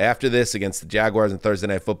after this against the Jaguars in Thursday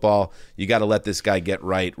Night Football. You got to let this guy get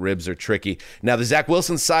right. Ribs are tricky. Now, the Zach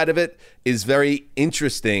Wilson side of it is very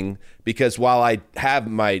interesting because while I have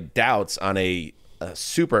my doubts on a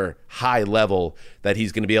super high level that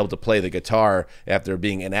he's going to be able to play the guitar after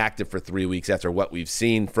being inactive for 3 weeks after what we've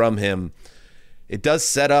seen from him, it does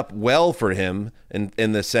set up well for him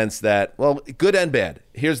in the sense that, well, good and bad.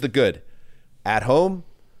 Here's the good. At home,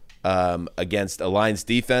 against a Lions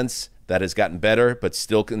defense that has gotten better but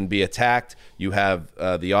still can be attacked, you have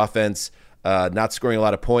the offense not scoring a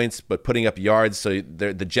lot of points, but putting up yards. So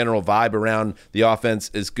the general vibe around the offense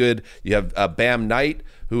is good. You have Bam Knight,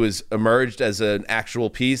 who has emerged as an actual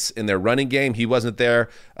piece in their running game. He wasn't there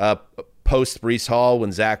post Breece Hall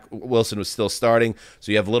when Zach Wilson was still starting.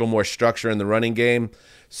 So you have a little more structure in the running game.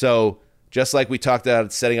 So just like we talked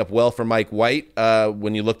about setting up well for Mike White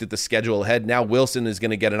when you looked at the schedule ahead, now Wilson is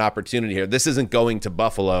going to get an opportunity here. This isn't going to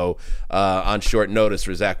Buffalo on short notice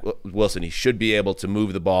for Zach Wilson. He should be able to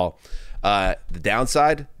move the ball. The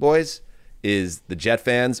downside, boys, is the Jet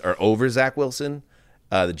fans are over Zach Wilson.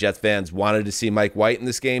 The Jets fans wanted to see Mike White in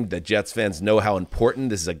this game. The Jets fans know how important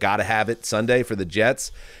this is a gotta-have-it Sunday for the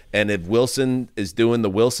Jets. And if Wilson is doing the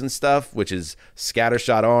Wilson stuff, which is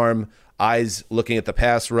scattershot arm, eyes looking at the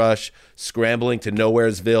pass rush, scrambling to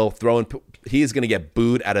Nowheresville, he is going to get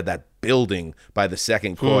booed out of that building by the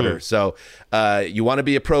second quarter. So you want to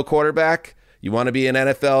be a pro quarterback, you want to be an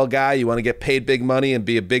NFL guy, you want to get paid big money and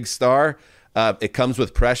be a big star, it comes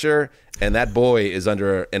with pressure, and that boy is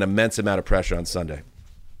under an immense amount of pressure on Sunday.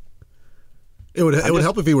 It would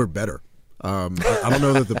help if he were better. I don't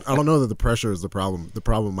know that the pressure is the problem. The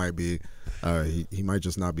problem might be he might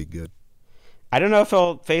just not be good. I don't know if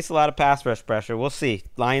he'll face a lot of pass rush pressure. We'll see.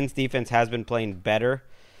 Lions defense has been playing better,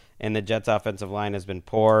 and the Jets offensive line has been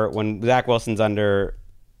poor. When Zach Wilson's under,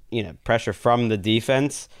 pressure from the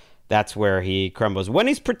defense, that's where he crumbles. When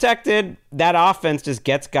he's protected, that offense just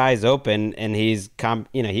gets guys open, and he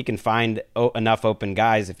can find enough open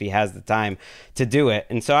guys if he has the time to do it.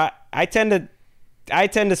 And so I tend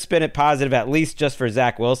to spin it positive, at least just for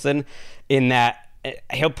Zach Wilson, in that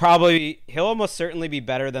he'll almost certainly be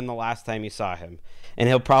better than the last time you saw him, and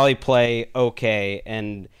he'll probably play okay.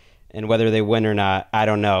 And whether they win or not, I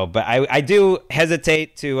don't know. But I do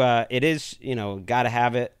hesitate to. It is gotta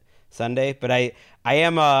have it Sunday, but I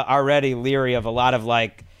am already leery of a lot of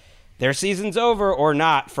their season's over or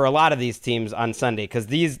not for a lot of these teams on Sunday, because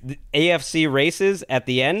these AFC races at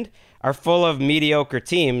the end are full of mediocre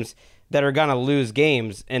teams that are going to lose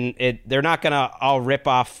games, and they're not going to all rip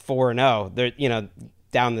off 4-0. They're,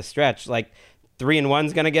 down the stretch,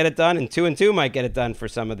 3-1's going to get it done, and 2-2 might get it done for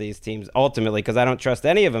some of these teams ultimately, because I don't trust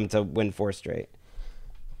any of them to win 4 straight.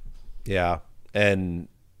 Yeah, and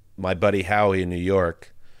my buddy Howie in New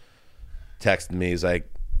York texted me. He's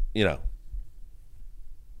like,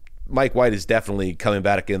 Mike White is definitely coming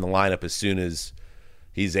back in the lineup as soon as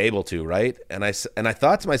he's able to, right? And I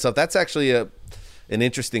thought to myself, that's actually an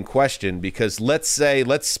interesting question, because let's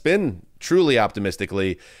spin truly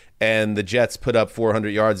optimistically, and the Jets put up 400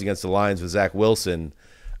 yards against the Lions with Zach Wilson.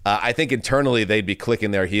 I think internally they'd be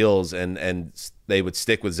clicking their heels, and they would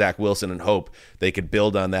stick with Zach Wilson and hope they could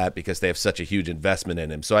build on that because they have such a huge investment in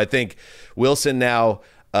him. So I think Wilson now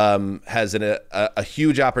has a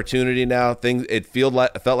huge opportunity now. It felt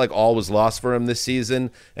like all was lost for him this season,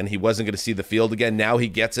 and he wasn't going to see the field again. Now he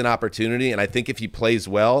gets an opportunity, and I think if he plays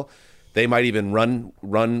well, they might even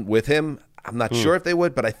run with him. I'm not sure if they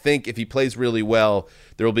would, but I think if he plays really well,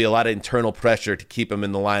 there will be a lot of internal pressure to keep him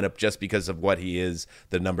in the lineup just because of what he is,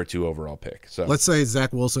 the number 2 overall pick. So let's say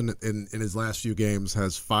Zach Wilson in his last few games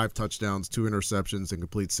has 5 touchdowns, 2 interceptions, and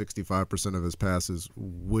completes 65% of his passes.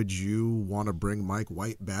 Would you want to bring Mike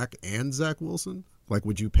White back and Zach Wilson?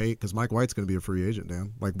 Would you pay? Because Mike White's going to be a free agent,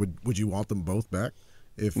 Dan. Would you want them both back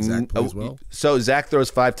if Zach plays well? So Zach throws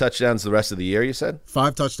 5 touchdowns the rest of the year, you said?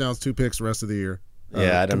 5 touchdowns, 2 picks the rest of the year.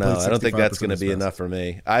 Yeah, I don't know. I don't think that's going to be enough for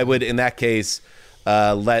me. I would, in that case,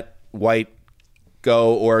 let White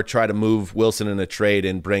go or try to move Wilson in a trade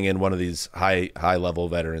and bring in one of these high-level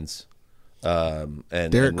veterans. And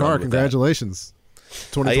Derek Carr, congratulations.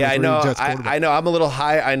 Yeah, I know. I know. I'm a little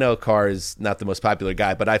high. I know Carr is not the most popular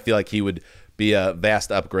guy, but I feel like he would be a vast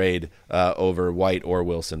upgrade over White or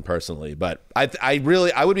Wilson personally. But I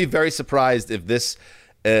would be very surprised if this –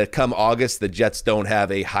 come August, the Jets don't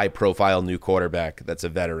have a high-profile new quarterback that's a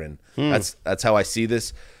veteran. That's how I see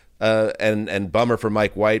this, and bummer for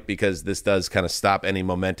Mike White, because this does kind of stop any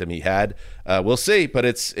momentum he had. We'll see, but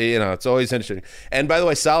it's always interesting. And by the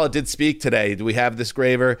way, Saleh did speak today. Do we have this,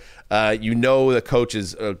 Graver? The coach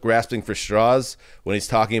is grasping for straws when he's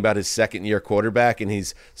talking about his second-year quarterback, and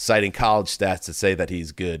he's citing college stats to say that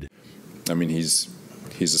he's good. I mean, he's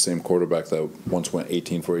the same quarterback that once went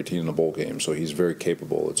 18 for 18 in a bowl game, so he's very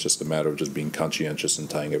capable. It's just a matter of just being conscientious and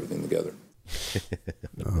tying everything together.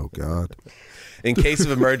 Oh, God. In case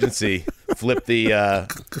of emergency, flip the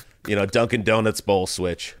Dunkin' Donuts bowl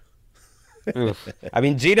switch. I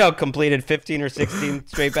mean, Gino completed 15 or 16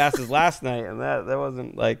 straight passes last night, and that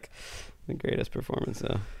wasn't the greatest performance,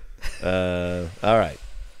 though. All right.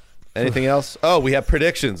 Anything else? Oh, we have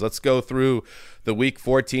predictions. Let's go through the Week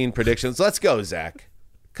 14 predictions. Let's go, Zach.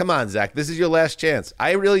 Come on, Zach. This is your last chance.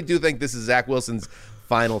 I really do think this is Zach Wilson's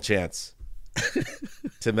final chance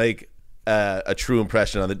to make a true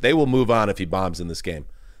impression on it. They will move on if he bombs in this game.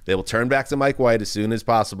 They will turn back to Mike White as soon as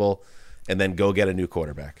possible and then go get a new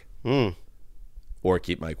quarterback. Or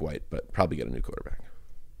keep Mike White, but probably get a new quarterback.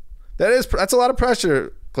 That's a lot of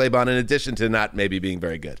pressure, Claybon, in addition to not maybe being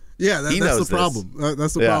very good. Yeah, that's the problem.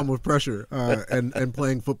 That's the problem with pressure and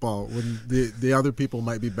playing football when the other people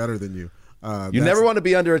might be better than you. You never want to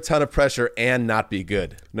be under a ton of pressure and not be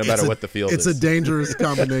good, no matter what the field is. It's a dangerous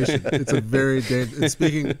combination. It's a very dangerous.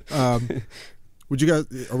 Speaking, are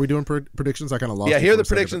we doing predictions? I kind of lost. Yeah, here are the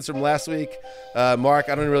predictions from last week. Mark,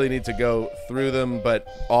 I don't really need to go through them, but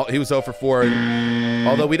he was 0 for 4.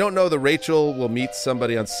 Although we don't know that Rachel will meet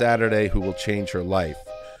somebody on Saturday who will change her life.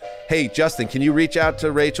 Hey, Justin, can you reach out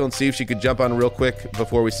to Rachel and see if she could jump on real quick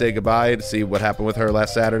before we say goodbye to see what happened with her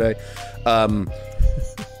last Saturday?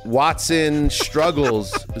 Watson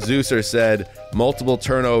struggles, Zeuser said, multiple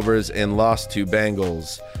turnovers and lost to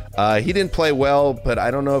Bengals. He didn't play well, but I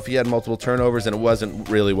don't know if he had multiple turnovers, and it wasn't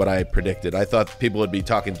really what I predicted. I thought people would be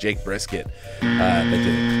talking Jake Brisket.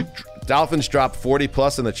 Dolphins dropped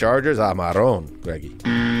 40-plus in the Chargers. Marron, Greggy.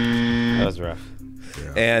 That was rough.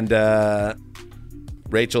 Yeah. And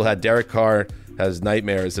Rachel had Derek Carr has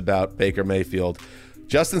nightmares about Baker Mayfield.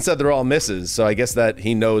 Justin said they're all misses, so I guess that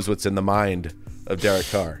he knows what's in the mind of Derek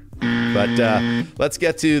Carr. But let's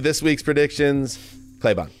get to this week's predictions.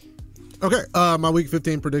 Claybon. Okay, my Week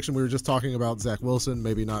 15 prediction, we were just talking about Zach Wilson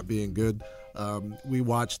maybe not being good. We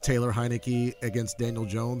watched Taylor Heineke against Daniel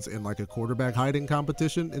Jones in like a quarterback hiding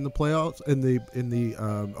competition in the playoffs, in the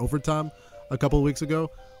overtime a couple of weeks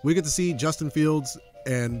ago. We get to see Justin Fields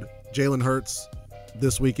and Jalen Hurts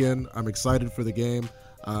this weekend. I'm excited for the game.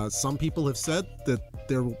 Some people have said that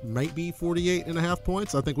there might be 48.5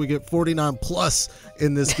 points. I think we get 49 plus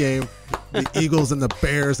in this game. The Eagles and the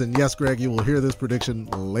Bears. And yes, Greg, you will hear this prediction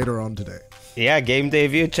later on today. Yeah, game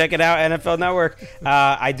debut. Check it out, NFL Network.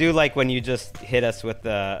 I do like when you just hit us with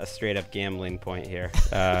a straight-up gambling point here.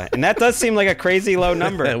 And that does seem like a crazy low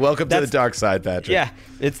number. Welcome to the dark side, Patrick. Yeah,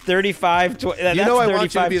 it's 35. You know I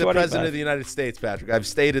want you to be the president of the United States, Patrick. I've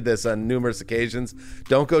stated this on numerous occasions.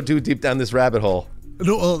 Don't go too deep down this rabbit hole.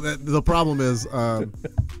 No, well, the problem is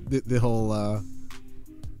the whole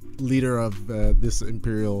leader of this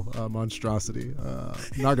imperial monstrosity. I'm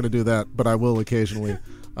not going to do that, but I will occasionally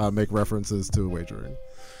make references to wagering.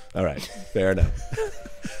 All right, fair enough.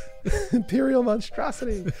 Imperial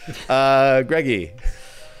monstrosity. Greggy.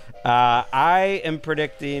 I am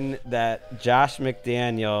predicting that Josh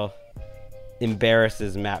McDaniel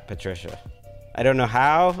embarrasses Matt Patricia. I don't know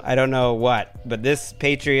how, I don't know what, but this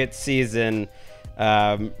Patriots season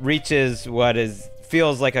reaches what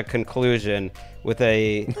feels like a conclusion with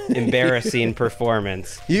a embarrassing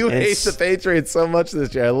performance. You hate the Patriots so much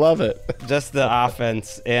this year. I love it. Just the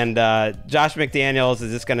offense. And Josh McDaniels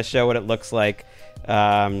is just going to show what it looks like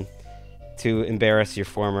to embarrass your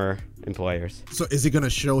former employers. So is he going to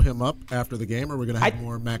show him up after the game, or are we going to have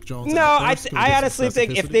more Mac Jones? No, I honestly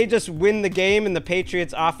think if they just win the game and the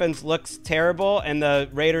Patriots offense looks terrible and the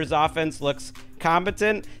Raiders offense looks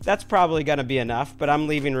competent, that's probably going to be enough, but I'm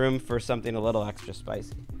leaving room for something a little extra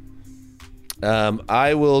spicy.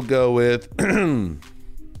 I will go with, I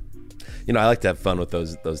like to have fun with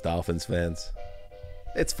those Dolphins fans.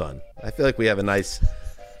 It's fun. I feel like we have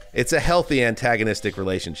it's a healthy antagonistic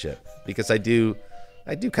relationship because I do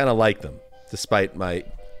kind of like them, despite my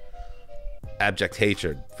abject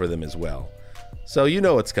hatred for them as well. So you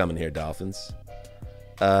know what's coming here, Dolphins.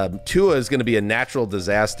 Tua is going to be a natural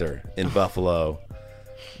disaster in Buffalo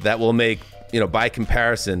that will make, by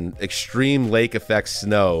comparison, extreme lake effect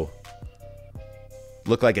snow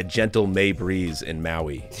look like a gentle May breeze in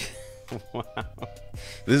Maui. Wow.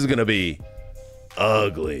 This is going to be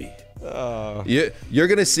ugly. Oh. You're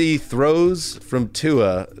going to see throws from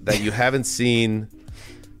Tua that you haven't seen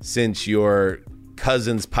since your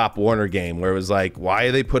cousin's Pop Warner game, where it was like, why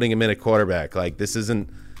are they putting him in a quarterback? Like, this isn't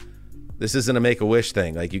a Make-A-Wish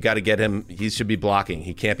thing. Like, you got to get him. He should be blocking.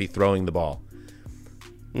 He can't be throwing the ball.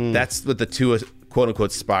 That's what the Tua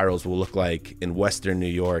quote-unquote spirals will look like in Western New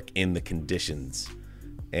York in the conditions.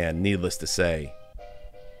 And needless to say,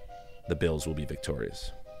 the Bills will be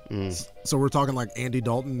victorious. So we're talking like Andy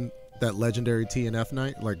Dalton, that legendary TNF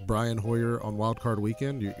night, like Brian Hoyer on Wild Card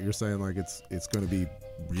Weekend. You're saying like it's going to be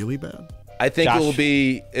really bad? I think it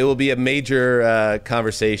will be a major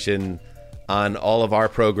conversation on all of our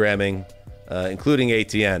programming, including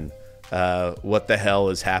ATN. What the hell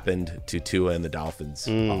has happened to Tua and the Dolphins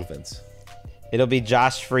offense? It'll be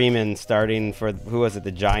Josh Freeman starting for, who was it,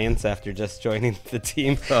 the Giants, after just joining the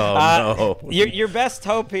team. Oh, no. Your best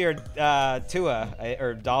hope here, Tua,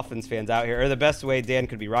 or Dolphins fans out here, or the best way Dan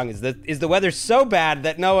could be wrong, is the weather so bad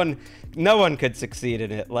that no one could succeed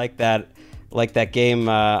in it, like that game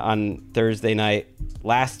on Thursday night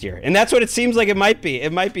last year. And that's what it seems like it might be.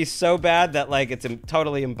 It might be so bad that it's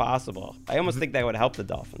totally impossible. I almost think that would help the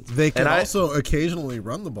Dolphins. They can also occasionally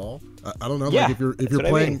run the ball. I don't know. Yeah, if you're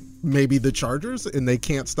playing maybe the Chargers and they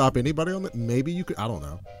can't stop anybody on it, maybe you could. I don't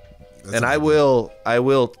know. And I will,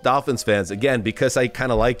 Dolphins fans, again, because I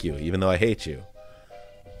kind of like you, even though I hate you,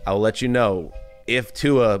 I'll let you know, if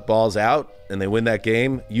Tua balls out and they win that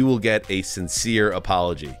game, you will get a sincere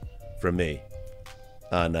apology from me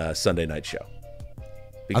on Sunday night show.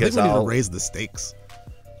 Because I think we need to raise the stakes.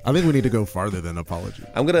 I think we need to go farther than apology.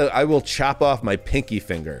 I will chop off my pinky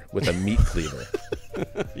finger with a meat cleaver.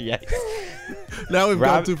 Yikes. Now we've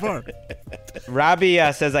gone too far. Robbie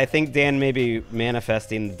says, I think Dan may be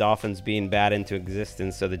manifesting the Dolphins being bad into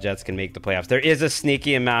existence so the Jets can make the playoffs. There is a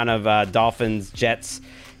sneaky amount of Dolphins-Jets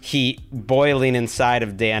heat boiling inside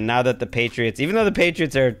of Dan now that the Patriots, even though the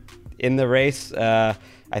Patriots are in the race,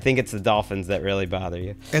 I think it's the Dolphins that really bother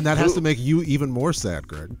you. And that has to make you even more sad,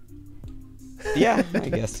 Greg. Yeah, I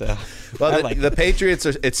guess so. Well, the Patriots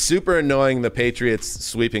it's super annoying, the Patriots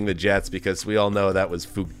sweeping the Jets, because we all know that was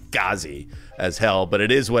fugazi as hell, but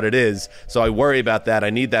it is what it is. So I worry about that.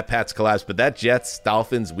 I need that Pats collapse, but that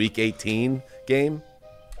Jets-Dolphins Week 18 game,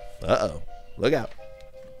 look out.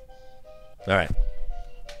 All right.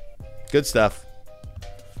 Good stuff.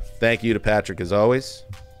 Thank you to Patrick as always.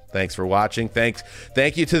 Thanks for watching. Thank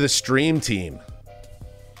you to the stream team.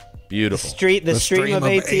 Beautiful. The stream of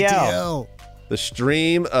ATL. The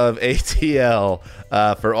stream of ATL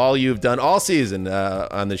for all you've done all season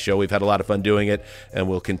on the show. We've had a lot of fun doing it, and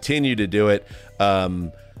we'll continue to do it.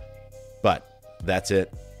 But that's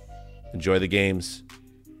it. Enjoy the games.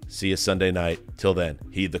 See you Sunday night. Till then,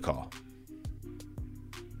 heed the call.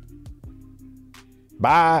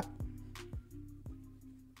 Bye.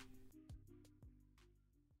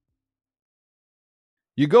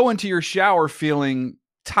 You go into your shower feeling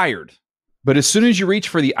tired, but as soon as you reach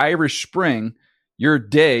for the Irish Spring, your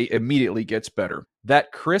day immediately gets better.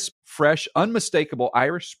 That crisp, fresh, unmistakable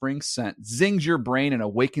Irish Spring scent zings your brain and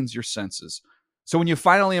awakens your senses. So when you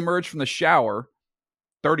finally emerge from the shower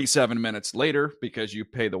 37 minutes later, because you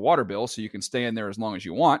pay the water bill so you can stay in there as long as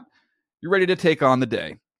you want, you're ready to take on the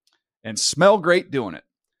day and smell great doing it.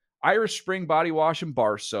 Irish Spring Body Wash and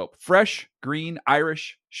Bar Soap. Fresh, green,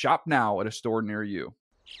 Irish. Shop now at a store near you.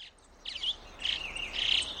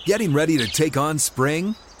 Getting ready to take on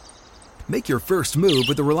spring? Make your first move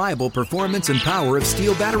with the reliable performance and power of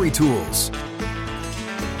Steel battery tools.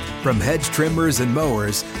 From hedge trimmers and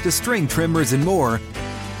mowers to string trimmers and more,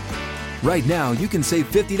 right now you can save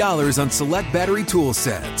 $50 on select battery tool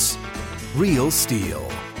sets. Real Steel.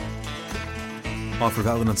 Offer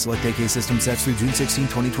valid on select AK system sets through June 16,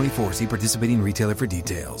 2024. See participating retailer for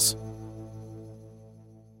details.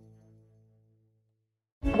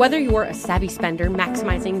 Whether you're a savvy spender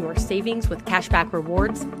maximizing your savings with cashback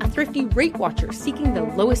rewards, a thrifty rate watcher seeking the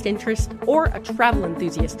lowest interest, or a travel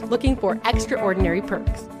enthusiast looking for extraordinary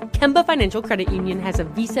perks, Kemba Financial Credit Union has a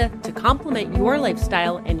visa to complement your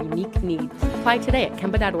lifestyle and unique needs. Apply today at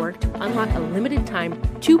Kemba.org to unlock a limited time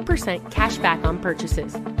 2% cash back on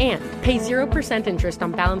purchases and pay 0% interest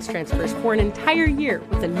on balance transfers for an entire year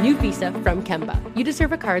with a new visa from Kemba. You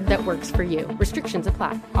deserve a card that works for you. Restrictions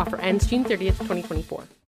apply. Offer ends June 30th, 2024.